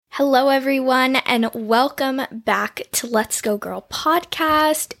Hello, everyone, and welcome back to Let's Go Girl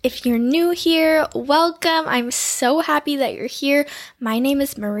podcast. If you're new here, welcome. I'm so happy that you're here. My name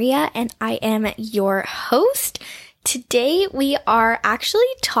is Maria, and I am your host. Today, we are actually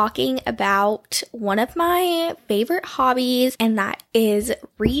talking about one of my favorite hobbies, and that is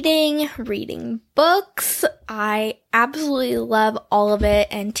reading books. I absolutely love all of it,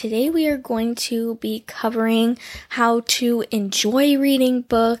 and today we are going to be covering how to enjoy reading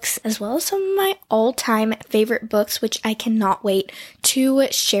books, as well as some of my all-time favorite books, which I cannot wait to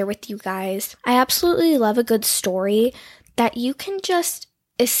share with you guys. I absolutely love a good story that you can just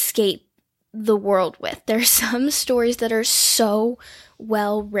escape the world with. There's some stories that are so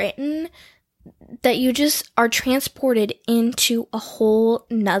well written that you just are transported into a whole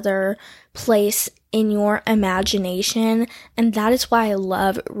nother place in your imagination, and that is why I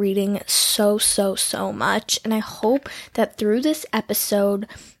love reading so much. And I hope that through this episode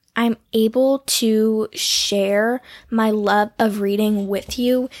I'm able to share my love of reading with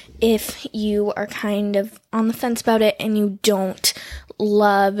you if you are kind of on the fence about it and you don't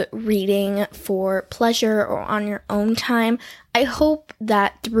love reading for pleasure or on your own time. I hope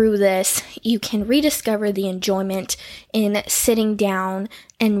that through this you can rediscover the enjoyment in sitting down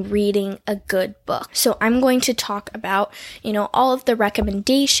and reading a good book. So I'm going to talk about, all of the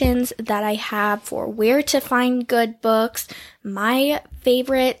recommendations that I have for where to find good books, my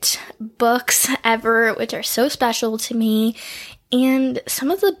favorite books ever, which are so special to me, and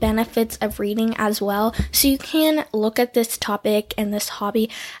some of the benefits of reading as well, so you can look at this topic and this hobby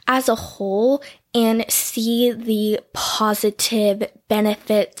as a whole and see the positive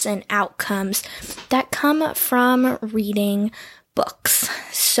benefits and outcomes that come from reading books.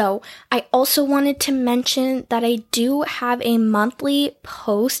 So I also wanted to mention that I do have a monthly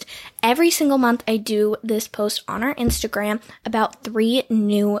post. Every single month I do this post on our Instagram about 3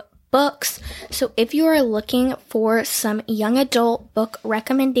 new books. So if you are looking for some young adult book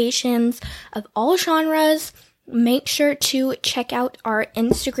recommendations of all genres, make sure to check out our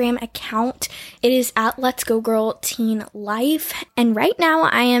Instagram account. It is at Let's Go Girl Teen Life. And right now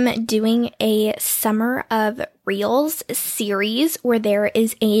I am doing a Summer of Reels series where there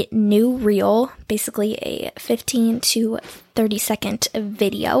is a new reel, basically a 15 to 30 second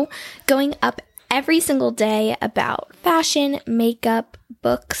video going up every single day about fashion, makeup,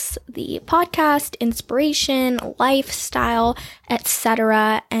 books, the podcast, inspiration, lifestyle,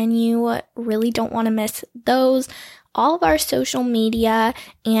 etc. And you really don't want to miss those. All of our social media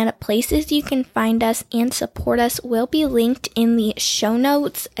and places you can find us and support us will be linked in the show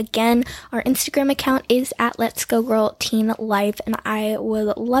notes. Again, our Instagram account is at Let's Go Girl Teen Life, and I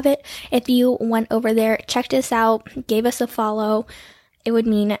would love it if you went over there, checked us out, gave us a follow. It would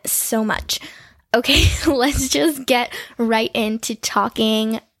mean so much. Okay, let's just get right into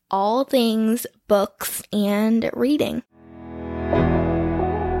talking all things books and reading.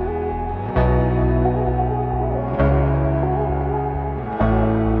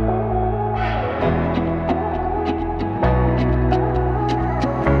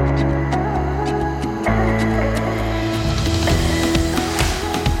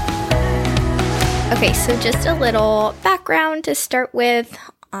 Okay, so just a little background to start with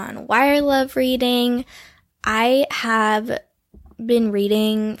on why I love reading. I have been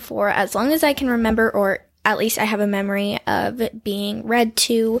reading for as long as I can remember, or at least I have a memory of being read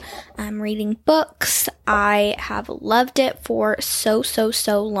to, reading books. I have loved it for so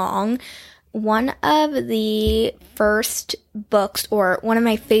long. One of the first books, or one of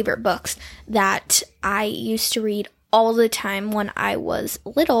my favorite books that I used to read all the time when I was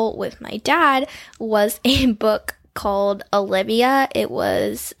little with my dad, was a book called Olivia. It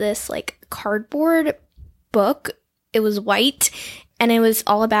was this cardboard book. It was white, and it was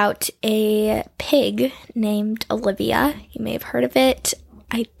all about a pig named Olivia. You may have heard of it.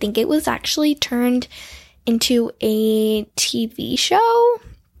 I think it was actually turned into a TV show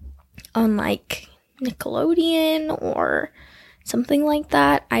on Nickelodeon or something like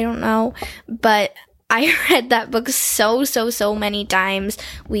that. I don't know, but I read that book so many times.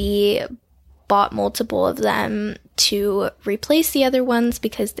 We bought multiple of them to replace the other ones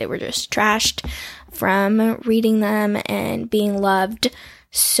because they were just trashed from reading them and being loved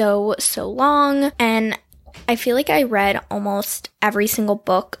so long. And I feel like I read almost every single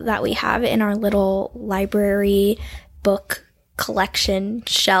book that we have in our little library book collection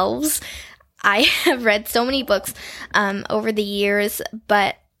shelves. I have read so many books over the years,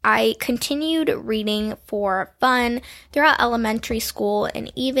 but I continued reading for fun throughout elementary school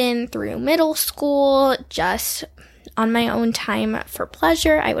and even through middle school, just on my own time for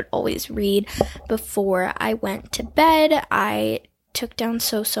pleasure. I would always read before I went to bed. I took down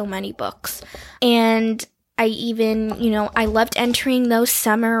so many books. And I even, I loved entering those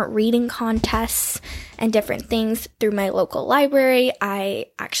summer reading contests and different things through my local library. I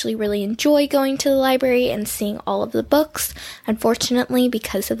actually really enjoy going to the library and seeing all of the books. Unfortunately,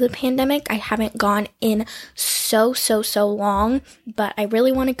 because of the pandemic, I haven't gone in so long, but I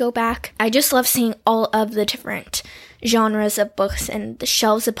really want to go back. I just love seeing all of the different genres of books and the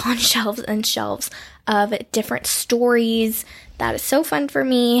shelves upon shelves and shelves of different stories. That is so fun for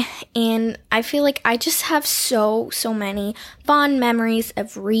me, and I feel like I just have so many fond memories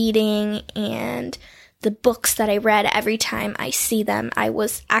of reading and the books that I read every time I see them. I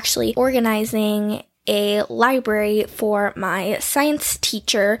was actually organizing a library for my science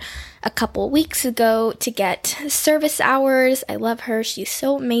teacher a couple weeks ago to get service hours. I love her. She's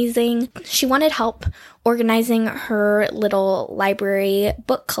so amazing. She wanted help organizing her little library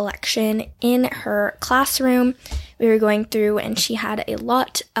book collection in her classroom. We were going through and she had a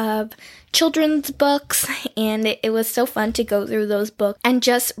lot of children's books, and it was so fun to go through those books and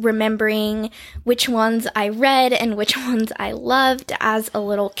just remembering which ones I read and which ones I loved as a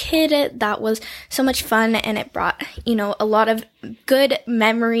little kid. That was so much fun, and it brought, a lot of good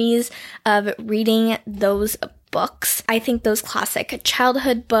memories of reading those books. I think those classic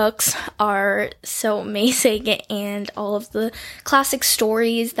childhood books are so amazing, and all of the classic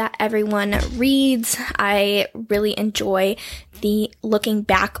stories that everyone reads, I really enjoy the looking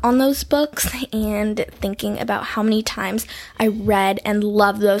back on those books and thinking about how many times I read and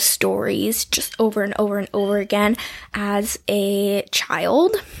loved those stories just over and over and over again as a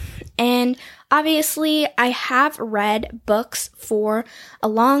child. And obviously, I have read books for a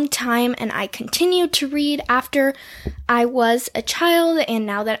long time, and I continued to read after I was a child, and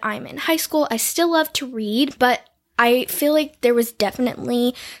now that I'm in high school, I still love to read, but I feel like there was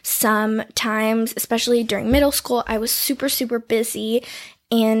definitely some times, especially during middle school, I was super busy,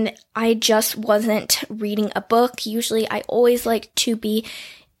 and I just wasn't reading a book. Usually, I always like to be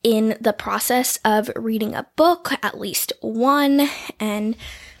in the process of reading a book, at least one, and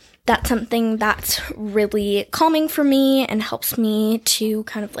that's something that's really calming for me and helps me to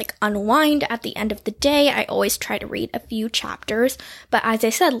kind of like unwind at the end of the day. I always try to read a few chapters, but as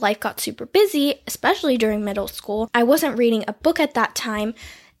I said, life got super busy, especially during middle school. I wasn't reading a book at that time,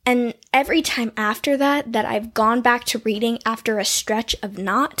 and every time after that I've gone back to reading after a stretch of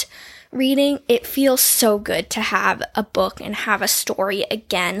not reading, it feels so good to have a book and have a story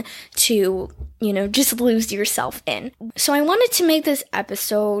again to, just lose yourself in. So I wanted to make this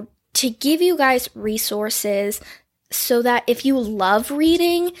episode to give you guys resources so that if you love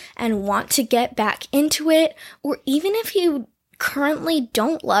reading and want to get back into it, or even if you currently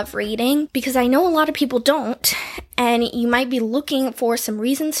don't love reading, because I know a lot of people don't, and you might be looking for some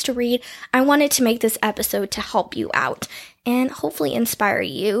reasons to read, I wanted to make this episode to help you out and hopefully inspire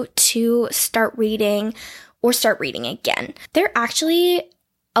you to start reading or start reading again. There are actually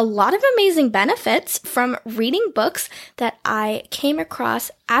a lot of amazing benefits from reading books that I came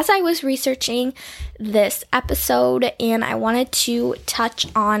across as I was researching this episode, and I wanted to touch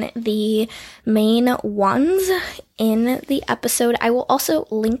on the main ones in the episode. I will also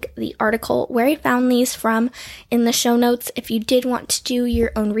link the article where I found these from in the show notes if you did want to do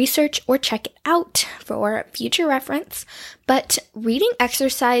your own research or check it out for future reference. But reading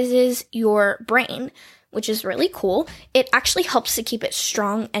exercises your brain, which is really cool. It actually helps to keep it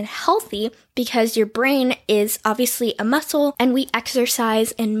strong and healthy because your brain is obviously a muscle, and we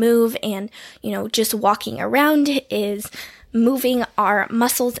exercise and move, and, just walking around is moving our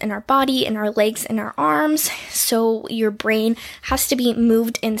muscles in our body and our legs and our arms. So your brain has to be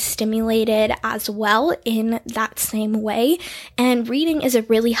moved and stimulated as well in that same way. And reading is a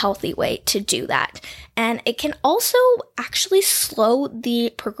really healthy way to do that. And it can also actually slow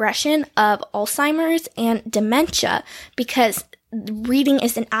the progression of Alzheimer's and dementia because reading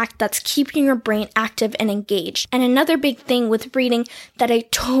is an act that's keeping your brain active and engaged. And another big thing with reading that I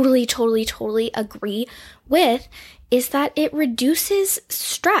totally agree with is that it reduces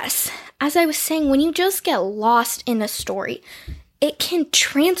stress. As I was saying, when you just get lost in a story, it can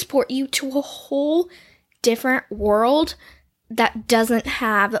transport you to a whole different world that doesn't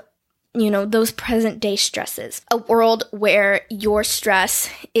have, those present day stresses. A world where your stress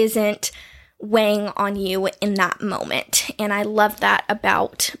isn't weighing on you in that moment. And I love that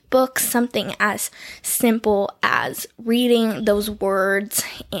about books, something as simple as reading those words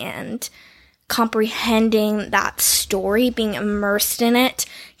and comprehending that story, being immersed in it,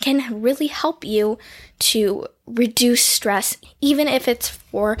 can really help you to reduce stress, even if it's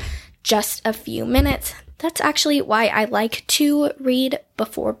for just a few minutes. That's actually why I like to read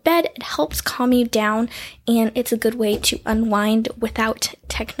before bed. It helps calm you down, and it's a good way to unwind without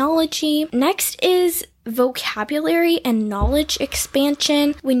technology. Next is vocabulary and knowledge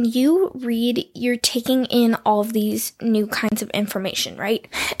expansion. When you read, you're taking in all of these new kinds of information, right?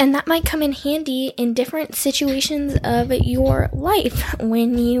 And that might come in handy in different situations of your life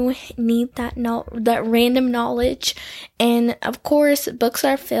when you need that random knowledge. And of course, books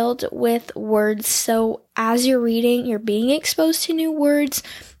are filled with words. So as you're reading, you're being exposed to new words,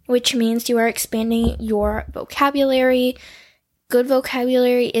 which means you are expanding your vocabulary. Good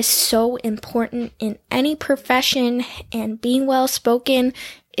vocabulary is so important in any profession, and being well-spoken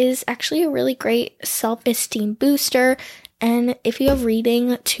is actually a really great self-esteem booster. And if you have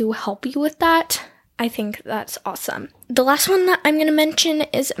reading to help you with that, I think that's awesome. The last one that I'm going to mention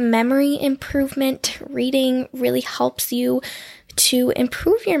is memory improvement. Reading really helps you to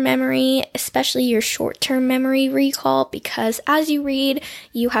improve your memory, especially your short-term memory recall, because as you read,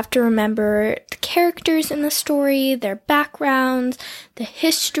 you have to remember the characters in the story, their backgrounds, the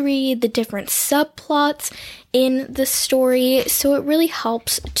history, the different subplots in the story. So it really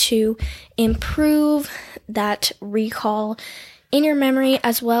helps to improve that recall in your memory,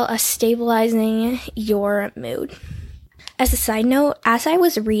 as well as stabilizing your mood. As a side note, as I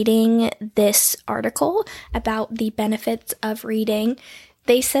was reading this article about the benefits of reading,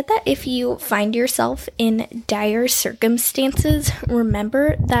 they said that if you find yourself in dire circumstances,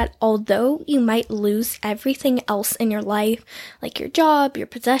 remember that although you might lose everything else in your life, like your job, your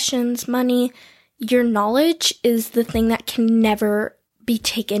possessions, money, your knowledge is the thing that can never be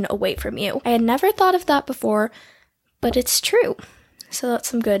taken away from you. I had never thought of that before, but it's true. So that's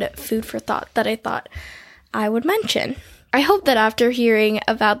some good food for thought that I thought I would mention. I hope that after hearing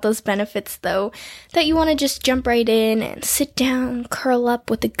about those benefits, though, that you want to just jump right in and sit down, curl up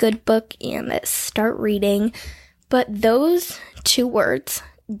with a good book, and start reading. But those two words,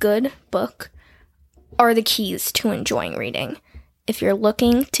 good book, are the keys to enjoying reading. If you're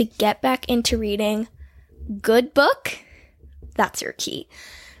looking to get back into reading, good book, that's your key.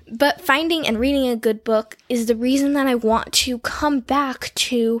 But finding and reading a good book is the reason that I want to come back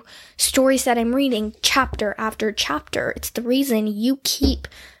to stories that I'm reading chapter after chapter. It's the reason you keep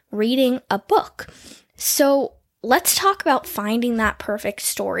reading a book. So let's talk about finding that perfect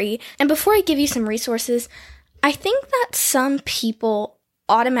story. And before I give you some resources, I think that some people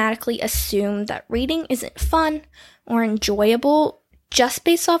automatically assume that reading isn't fun or enjoyable just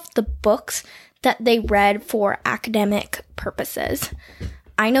based off the books that they read for academic purposes.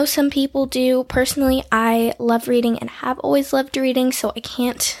 I know some people do. Personally, I love reading and have always loved reading, so I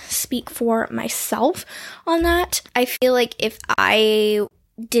can't speak for myself on that. I feel like if I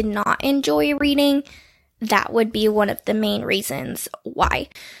did not enjoy reading, that would be one of the main reasons why.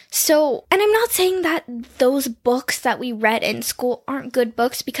 So, and I'm not saying that those books that we read in school aren't good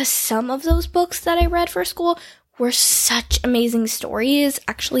books, because some of those books that I read for school were such amazing stories.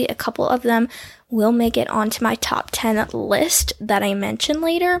 Actually, a couple of them will make it onto my top 10 list that I mention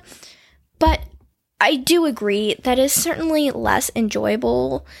later. But I do agree that it's certainly less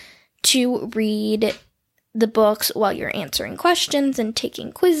enjoyable to read the books while you're answering questions and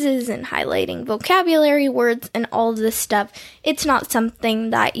taking quizzes and highlighting vocabulary words and all of this stuff. It's not something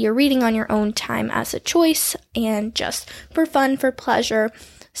that you're reading on your own time as a choice and just for fun, for pleasure.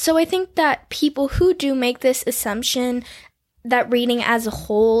 So I think that people who do make this assumption that reading as a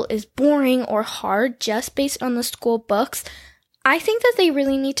whole is boring or hard just based on the school books, I think that they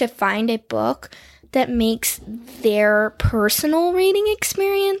really need to find a book that makes their personal reading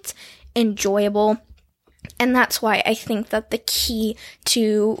experience enjoyable. And that's why I think that the key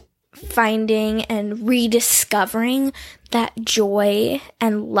to finding and rediscovering that joy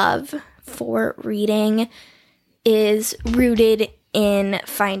and love for reading is rooted in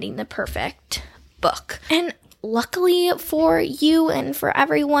finding the perfect book. And luckily for you and for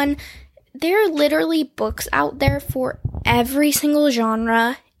everyone, there are literally books out there for every single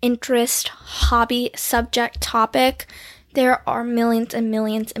genre, interest, hobby, subject, topic. There are millions and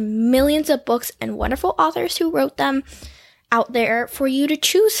millions and millions of books and wonderful authors who wrote them out there for you to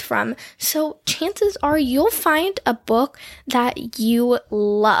choose from. So chances are you'll find a book that you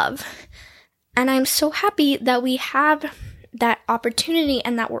love. And I'm so happy that we have that opportunity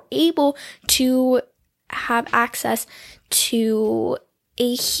and that we're able to have access to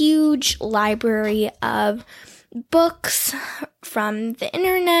a huge library of books from the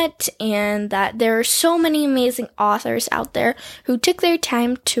internet, and that there are so many amazing authors out there who took their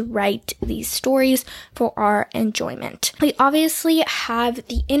time to write these stories for our enjoyment. We obviously have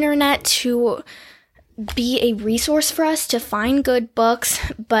the internet to be a resource for us to find good books,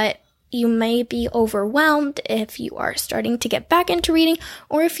 but you may be overwhelmed if you are starting to get back into reading,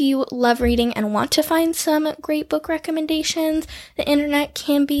 or if you love reading and want to find some great book recommendations. The internet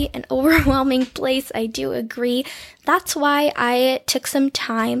can be an overwhelming place. I do agree. That's why I took some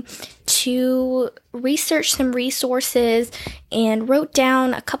time to research some resources and wrote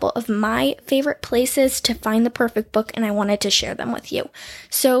down a couple of my favorite places to find the perfect book, and I wanted to share them with you.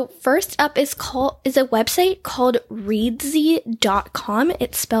 So first up is a website called Reedsy.com.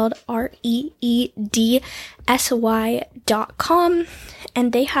 It's spelled REEDSY.com,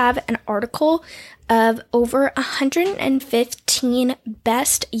 and they have an article of over 115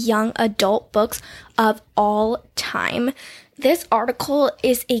 best young adult books of all time. This article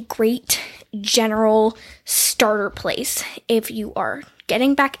is a great general starter place if you are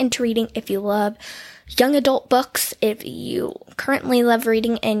getting back into reading, if you love young adult books, if you currently love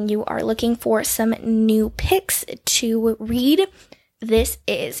reading and you are looking for some new picks to read. This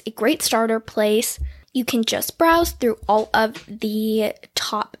is a great starter place. You can just browse through all of the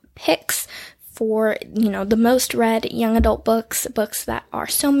top picks for, the most read young adult books that are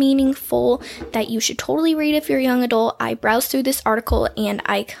so meaningful that you should totally read if you're a young adult. I browsed through this article and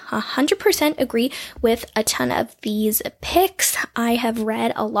I 100% agree with a ton of these picks. I have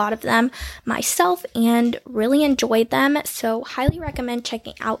read a lot of them myself and really enjoyed them, so highly recommend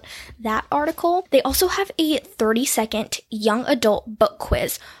checking out that article. They also have a 30-second young adult book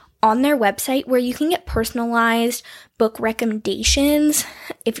quiz on their website where you can get personalized book recommendations.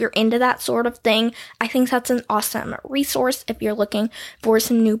 If you're into that sort of thing, I think that's an awesome resource if you're looking for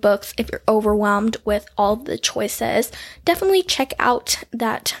some new books, if you're overwhelmed with all the choices. Definitely check out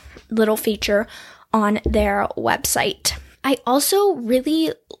that little feature on their website. I also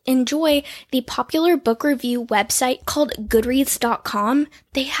really enjoy the popular book review website called Goodreads.com.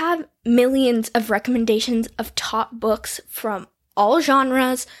 They have millions of recommendations of top books from all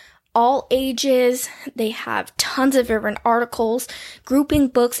genres, all ages. They have tons of different articles, grouping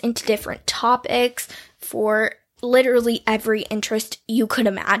books into different topics for literally every interest you could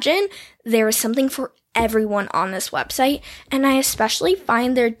imagine. There is something for everyone on this website, and I especially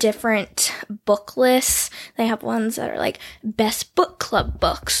find their different book lists. They have ones that are like best book club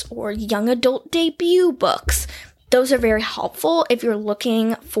books or young adult debut books. Those are very helpful if you're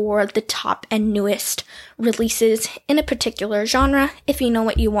looking for the top and newest releases in a particular genre. If you know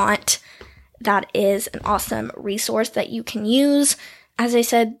what you want, that is an awesome resource that you can use. As I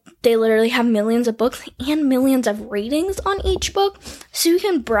said, they literally have millions of books and millions of ratings on each book, so you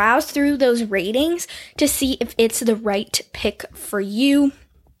can browse through those ratings to see if it's the right pick for you.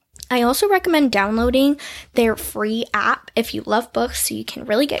 I also recommend downloading their free app if you love books, so you can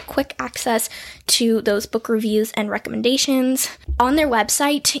really get quick access to those book reviews and recommendations. On their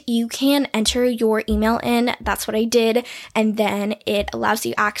website, you can enter your email in. That's what I did. And then it allows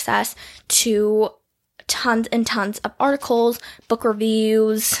you access to tons and tons of articles, book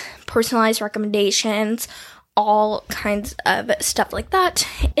reviews, personalized recommendations, all kinds of stuff like that.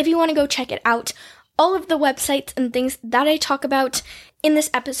 If you want to go check it out, all of the websites and things that I talk about in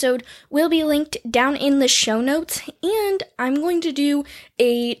this episode will be linked down in the show notes, and I'm going to do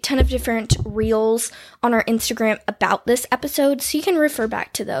a ton of different reels on our Instagram about this episode, so you can refer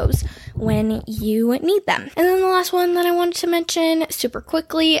back to those when you need them. And then the last one that I wanted to mention super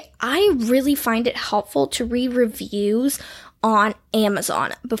quickly, I really find it helpful to read reviews on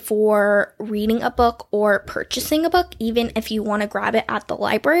Amazon before reading a book or purchasing a book, even if you want to grab it at the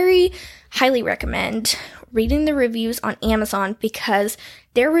library. Highly recommend reading the reviews on Amazon because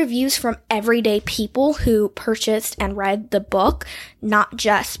they're reviews from everyday people who purchased and read the book, not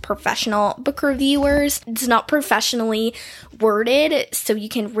just professional book reviewers. It's not professionally worded, so you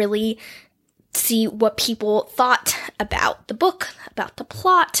can really see what people thought about the book, about the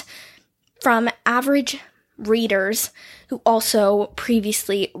plot, from average readers who also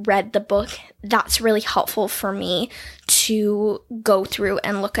previously read the book. That's really helpful for me to go through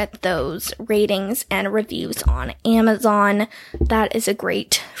and look at those ratings and reviews on Amazon. That is a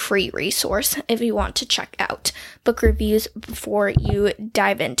great free resource if you want to check out book reviews before you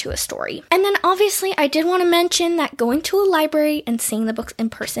dive into a story. And then obviously I did want to mention that going to a library and seeing the books in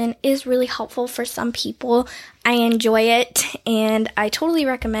person is really helpful for some people. I enjoy it, and I totally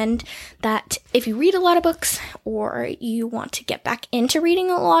recommend that if you read a lot of books or you want to get back into reading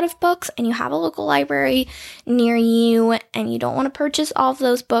a lot of books and you have a local library near you and you don't want to purchase all of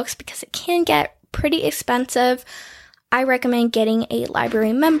those books because it can get pretty expensive, I recommend getting a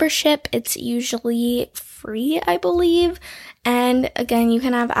library membership. It's usually free, I believe, and again, you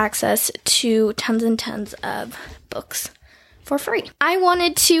can have access to tons and tons of books for free. I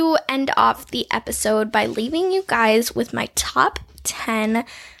wanted to end off the episode by leaving you guys with my top 10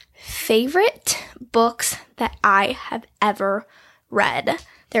 favorite books that I have ever read.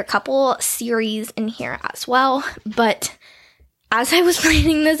 There are a couple series in here as well, but as I was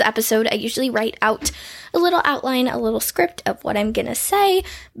planning this episode, I usually write out a little outline, a little script of what I'm gonna say,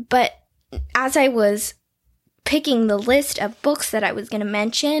 but as I was picking the list of books that I was gonna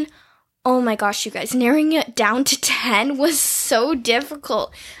mention, oh my gosh, you guys, narrowing it down to 10 was so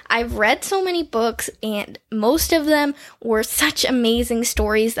difficult. I've read so many books, and most of them were such amazing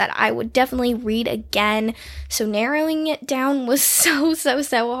stories that I would definitely read again. So narrowing it down was so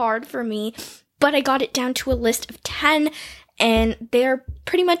hard for me. But I got it down to a list of 10, and they're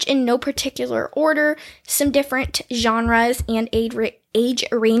pretty much in no particular order. Some different genres and age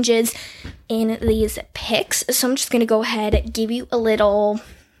ranges in these picks. So I'm just going to go ahead and give you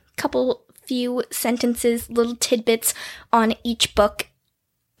a few sentences, little tidbits on each book,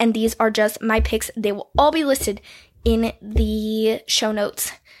 and these are just my picks. They will all be listed in the show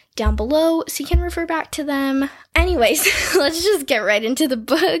notes down below, so you can refer back to them. Anyways, let's just get right into the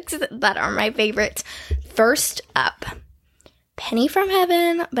books that are my favorites. First up, Penny from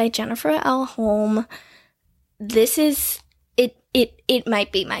Heaven by Jennifer L. Holm. This is, it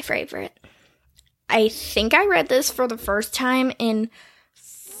might be my favorite. I think I read this for the first time in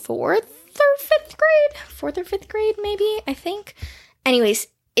fourth or fifth grade, maybe, I think. Anyways,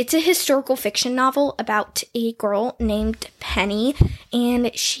 it's a historical fiction novel about a girl named Penny,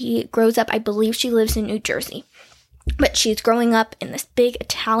 and she grows up, I believe she lives in New Jersey. But she's growing up in this big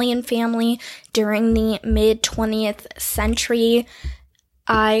Italian family during the mid-20th century.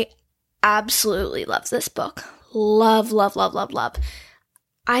 I absolutely love this book. Love.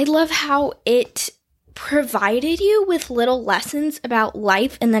 I love how it provided you with little lessons about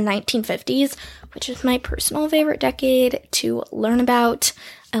life in the 1950s, which is my personal favorite decade to learn about.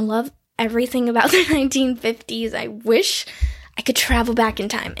 I love everything about the 1950s. I wish I could travel back in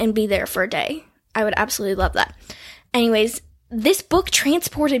time and be there for a day. I would absolutely love that. Anyways, this book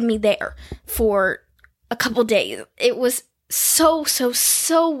transported me there for a couple days. It was so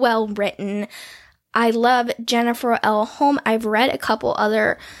well written. I love Jennifer L. Holm. I've read a couple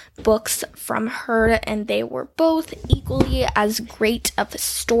other books from her, and they were both equally as great of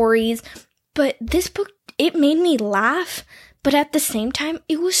stories. But this book, it made me laugh, but at the same time,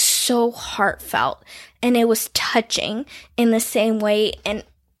 it was so heartfelt, and it was touching in the same way, and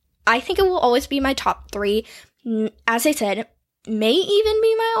I think it will always be my top 3. As I said, may even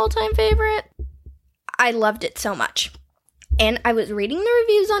be my all-time favorite. I loved it so much. And I was reading the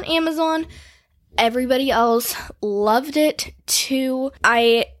reviews on Amazon. Everybody else loved it too.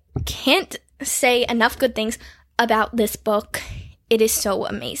 I can't say enough good things about this book. It is so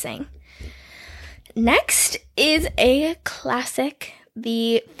amazing. Next is a classic,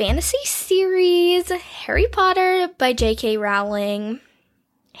 the fantasy series Harry Potter by J.K. Rowling.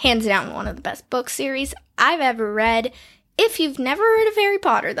 Hands down, one of the best book series I've ever read. If you've never heard of Harry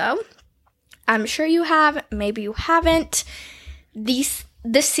Potter, though, I'm sure you have, maybe you haven't. This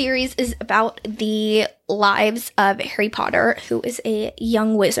series is about the lives of Harry Potter, who is a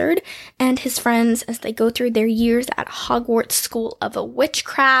young wizard, and his friends as they go through their years at Hogwarts School of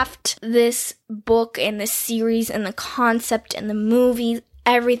Witchcraft. This book and this series and the concept and the movies,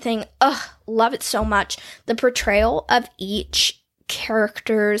 everything, love it so much. The portrayal of each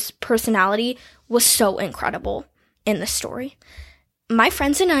character's personality was so incredible in the story. My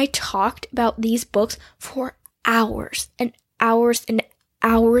friends and I talked about these books for hours and hours and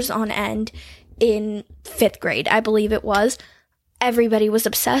hours on end in 5th grade, I believe it was. Everybody was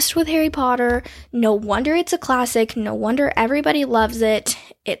obsessed with Harry Potter. No wonder it's a classic. No wonder everybody loves it.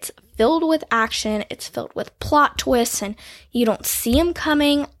 It's filled with action. It's filled with plot twists, and you don't see them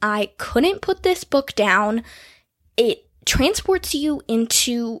coming. I couldn't put this book down. It transports you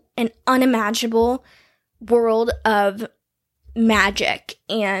into an unimaginable world of magic,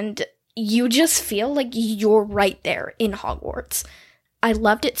 and you just feel like you're right there in Hogwarts. I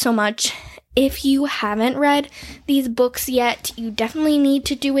loved it so much. If you haven't read these books yet, you definitely need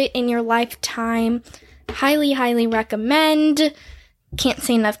to do it in your lifetime. Highly recommend. Can't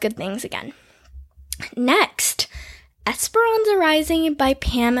say enough good things again. Next, Esperanza Rising by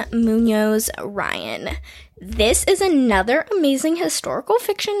Pam Munoz Ryan. This is another amazing historical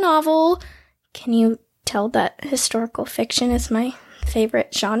fiction novel. Can you tell that historical fiction is my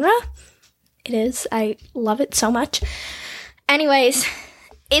favorite genre? It is. I love it so much. Anyways,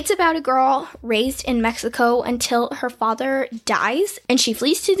 it's about a girl raised in Mexico until her father dies, and she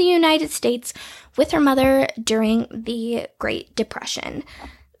flees to the United States with her mother during the Great Depression.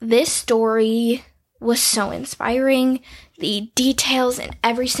 This story was so inspiring. The details in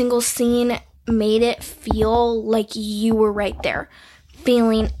every single scene made it feel like you were right there,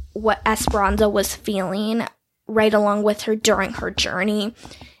 feeling what Esperanza was feeling right along with her during her journey.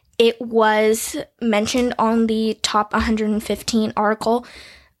 It was mentioned on the top 115 article.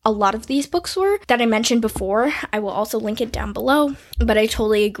 A lot of these books were that I mentioned before. I will also link it down below, but I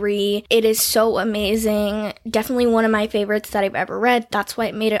totally agree. It is so amazing. Definitely one of my favorites that I've ever read. That's why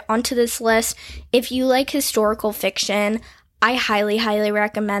it made it onto this list. If you like historical fiction, I highly, highly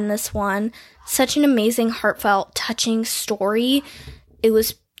recommend this one. Such an amazing, heartfelt, touching story. It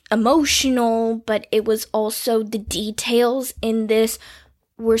was emotional, but it was also the details in this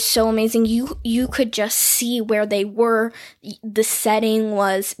were so amazing. You could just see where they were. The setting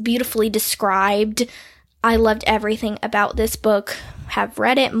was beautifully described. I loved everything about this book. Have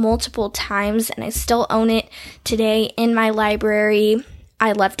read it multiple times and I still own it today in my library.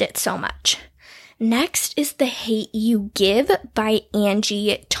 I loved it so much. Next is The Hate U Give by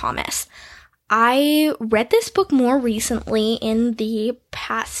Angie Thomas. I read this book more recently in the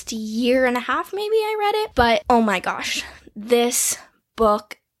past year and a half, maybe I read it. But oh my gosh, this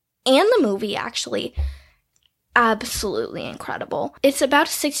book and the movie actually, absolutely incredible. It's about a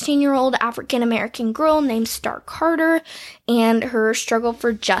 16-year-old African-American girl named Star Carter and her struggle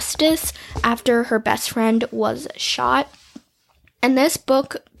for justice after her best friend was shot. And this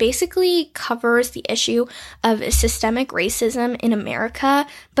book basically covers the issue of systemic racism in America,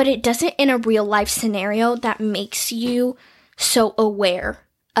 but it does it in a real-life scenario that makes you so aware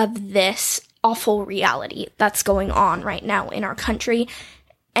of this awful reality that's going on right now in our country.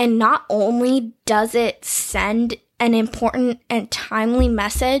 And not only does it send an important and timely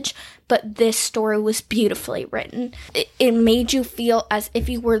message, but this story was beautifully written. It made you feel as if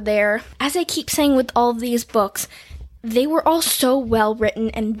you were there. As I keep saying with all of these books, they were all so well written,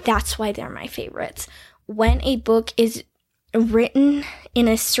 and that's why they're my favorites. When a book is written in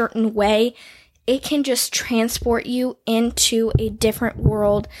a certain way, it can just transport you into a different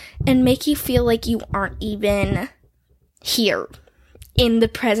world and make you feel like you aren't even here in the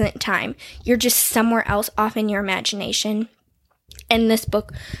present time. You're just somewhere else off in your imagination. And this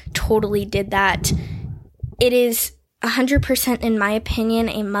book totally did that. It is 100%, in my opinion,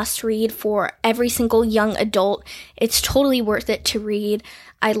 a must-read for every single young adult. It's totally worth it to read.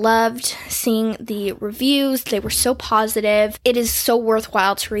 I loved seeing the reviews. They were so positive. It is so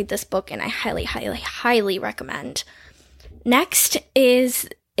worthwhile to read this book, and I highly, highly, highly recommend. Next is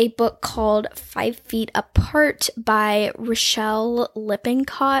a book called 5 Feet Apart by Rochelle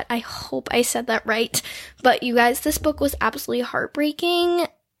Lippincott. I hope I said that right. But you guys, this book was absolutely heartbreaking,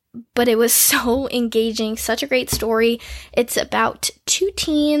 but it was so engaging, such a great story. It's about two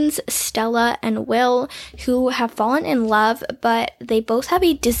teens, Stella and Will, who have fallen in love, but they both have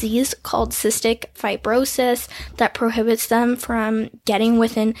a disease called cystic fibrosis that prohibits them from getting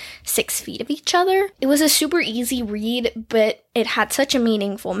within 6 feet of each other. It was a super easy read, but it had such a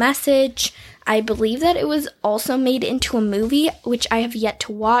meaningful message. I believe that it was also made into a movie, which I have yet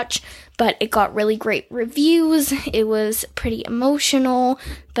to watch, but it got really great reviews. It was pretty emotional,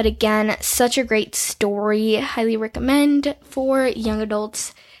 but again, such a great story. Highly recommend for young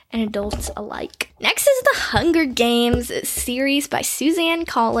adults and adults alike. Next is the Hunger Games series by Suzanne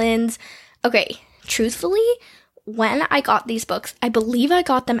Collins. Okay, truthfully, when I got these books, I believe I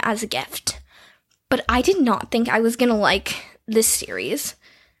got them as a gift, but I did not think I was gonna like this series.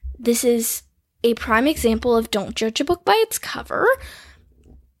 This is a prime example of don't judge a book by its cover.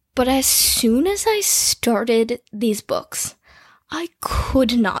 But as soon as I started these books, I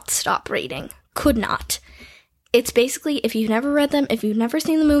could not stop reading. Could not. It's basically, if you've never read them, if you've never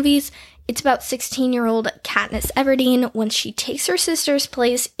seen the movies, it's about 16-year-old Katniss Everdeen when she takes her sister's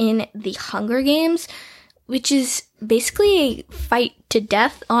place in the Hunger Games, which is basically a fight to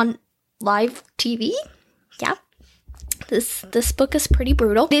death on live TV. Yeah. This book is pretty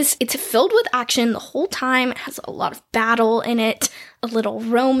brutal. It's filled with action the whole time. It has a lot of battle in it, a little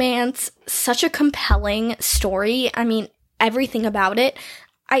romance, such a compelling story. I mean, everything about it.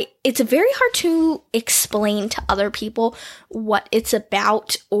 It's very hard to explain to other people what it's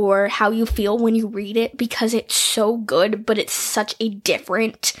about or how you feel when you read it because it's so good, but it's such a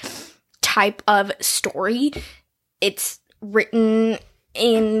different type of story. It's written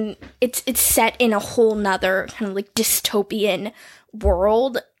it's set in a whole nother kind of like dystopian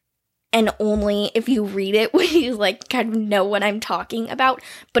world, and only if you read it will you like kind of know what I'm talking about,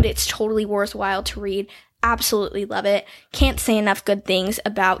 but it's totally worthwhile to read. Absolutely love it. Can't say enough good things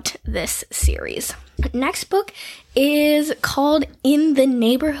about this series. Next book is called In the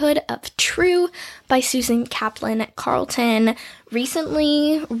Neighborhood of True by Susan Kaplan Carlton.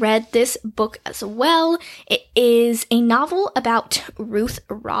 Recently read this book as well. It is a novel about Ruth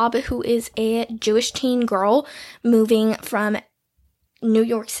Robb, who is a Jewish teen girl moving from New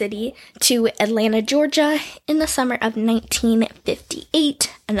York City to Atlanta, Georgia in the summer of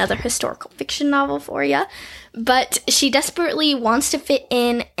 1958. Another historical fiction novel for you. But she desperately wants to fit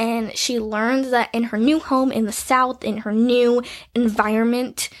in, and she learns that in her new home in the South, in her new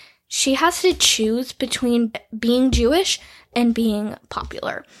environment, she has to choose between being Jewish and being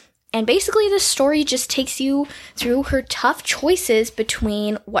popular. And basically the story just takes you through her tough choices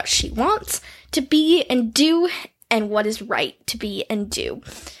between what she wants to be and do and what is right to be and do.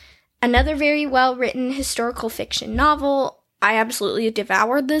 Another very well-written historical fiction novel. I absolutely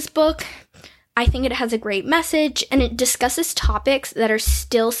devoured this book. I think it has a great message, and it discusses topics that are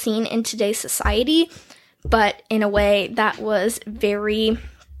still seen in today's society, but in a way that was very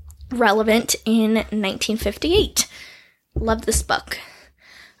relevant in 1958. Love this book.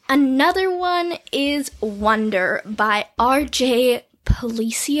 Another one is Wonder by R.J.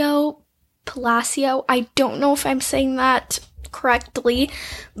 Palacio. I don't know if I'm saying that correctly,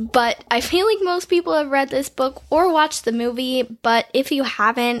 but I feel like most people have read this book or watched the movie, but if you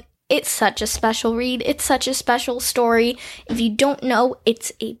haven't, it's such a special read. It's such a special story. If you don't know,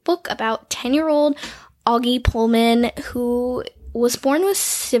 it's a book about 10-year-old Augie Pullman, who was born with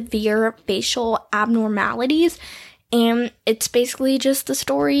severe facial abnormalities, and it's basically just the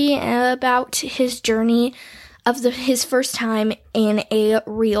story about his journey of his first time in a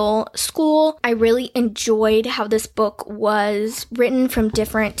real school. I really enjoyed how this book was written from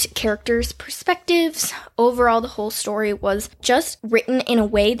different characters' perspectives. Overall, the whole story was just written in a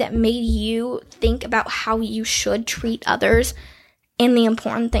way that made you think about how you should treat others and the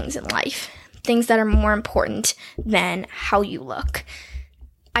important things in life. Things that are more important than how you look.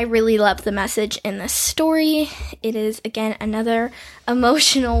 I really love the message in this story. It is, again, another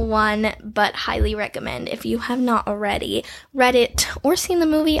emotional one, but highly recommend if you have not already read it or seen the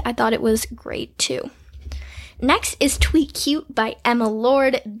movie. I thought it was great too. Next is Tweet Cute by Emma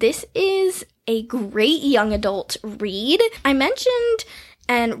Lord. This is a great young adult read. I mentioned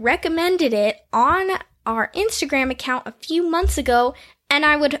and recommended it on our Instagram account a few months ago, and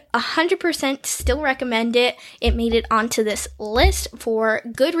I would 100% still recommend it. It made it onto this list for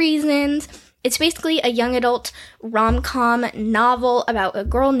good reasons. It's basically a young adult rom-com novel about a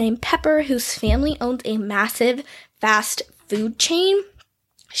girl named Pepper whose family owns a massive fast food chain.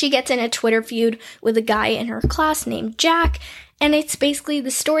 She gets in a Twitter feud with a guy in her class named Jack, and it's basically the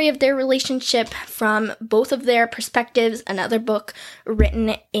story of their relationship from both of their perspectives. Another book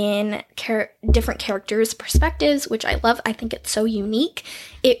written in different characters' perspectives, which I love. I think it's so unique.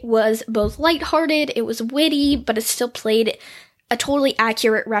 It was both lighthearted, it was witty, but it still played a totally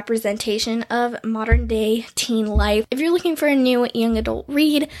accurate representation of modern day teen life. If you're looking for a new young adult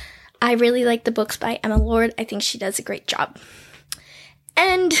read, I really like the books by Emma Lord. I think she does a great job.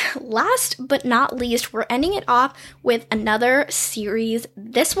 And last but not least, we're ending it off with another series.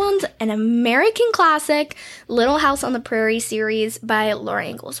 This one's an American classic, Little House on the Prairie series by Laura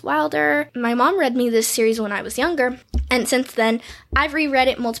Ingalls Wilder. My mom read me this series when I was younger, and since then, I've reread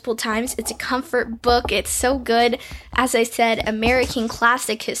it multiple times. It's a comfort book. It's so good. As I said, American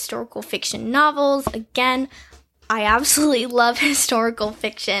classic historical fiction novels. Again, I absolutely love historical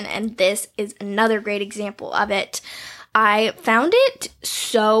fiction, and this is another great example of it. I found it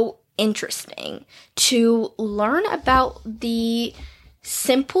so interesting to learn about the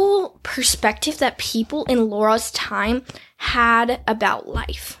simple perspective that people in Laura's time had about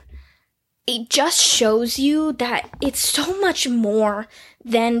life. It just shows you that it's so much more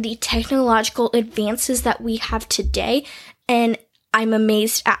than the technological advances that we have today, and I'm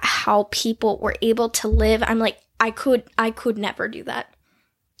amazed at how people were able to live. I'm like, I could never do that.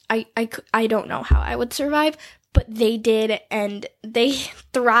 I don't know how I would survive, but they did, and they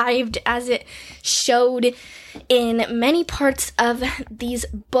thrived, as it showed in many parts of these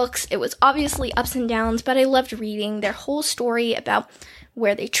books. It was obviously ups and downs, but I loved reading their whole story about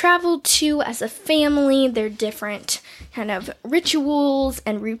where they traveled to as a family, their different kind of rituals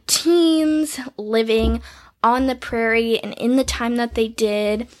and routines, living on the prairie and in the time that they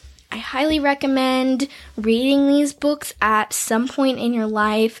did. I highly recommend reading these books at some point in your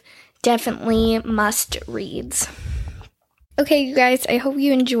life. Definitely must reads. Okay, you guys, I hope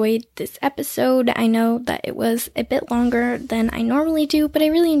you enjoyed this episode. I know that it was a bit longer than I normally do, but I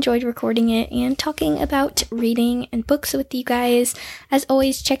really enjoyed recording it and talking about reading and books with you guys. As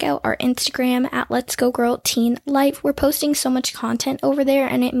always, check out our Instagram at Let's Go Girl Teen Life. We're posting so much content over there,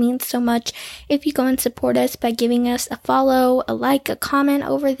 and it means so much if you go and support us by giving us a follow, a like, a comment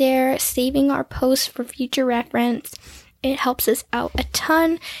over there, saving our posts for future reference. It helps us out a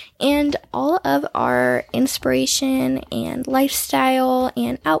ton, and all of our inspiration and lifestyle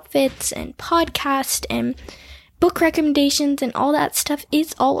and outfits and podcast and book recommendations and all that stuff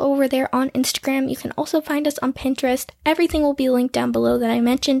is all over there on Instagram. You can also find us on Pinterest. Everything will be linked down below that I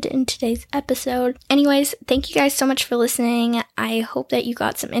mentioned in today's episode. Anyways, thank you guys so much for listening. I hope that you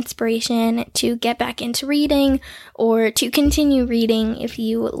got some inspiration to get back into reading or to continue reading if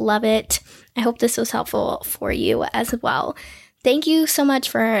you love it. I hope this was helpful for you as well. Thank you so much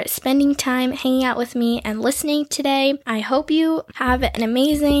for spending time hanging out with me and listening today. I hope you have an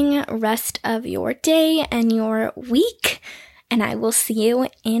amazing rest of your day and your week, and I will see you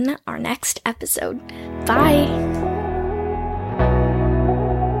in our next episode. Bye!